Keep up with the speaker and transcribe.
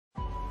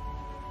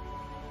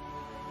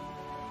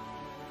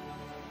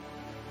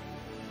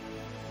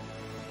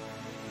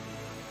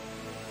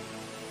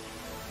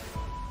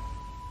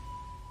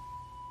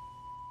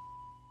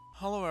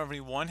Hello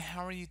everyone,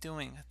 how are you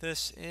doing?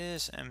 This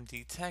is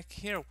MD Tech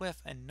here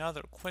with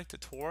another quick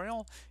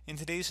tutorial. In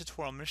today's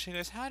tutorial, I'm going to show you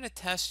guys how to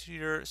test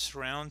your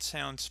surround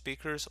sound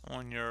speakers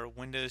on your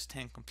Windows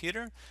 10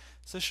 computer.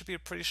 So this should be a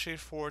pretty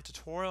straightforward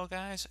tutorial,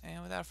 guys,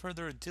 and without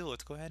further ado,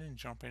 let's go ahead and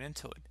jump right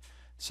into it.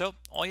 So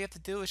all you have to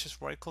do is just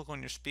right click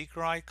on your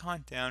speaker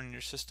icon down in your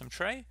system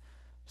tray,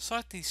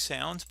 select the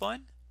sounds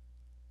button.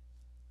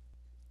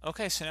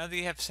 Okay, so now that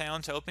you have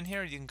sounds open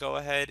here, you can go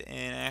ahead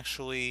and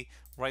actually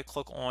right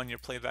click on your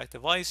playback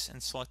device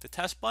and select the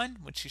test button,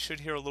 which you should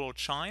hear a little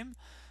chime.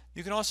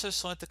 You can also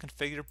select the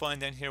configure button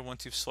down here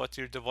once you've selected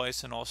your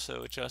device and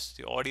also adjust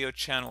the audio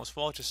channel as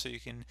well, just so you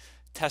can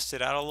test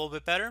it out a little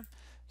bit better.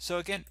 So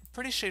again,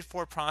 pretty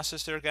straightforward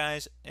process there,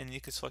 guys, and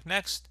you can select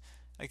next.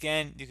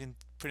 Again, you can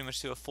pretty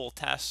much do a full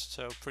test,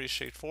 so pretty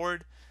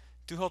straightforward.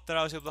 Do hope that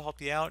I was able to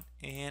help you out,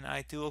 and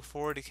I do look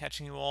forward to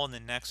catching you all in the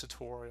next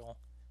tutorial.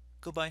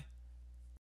 Goodbye.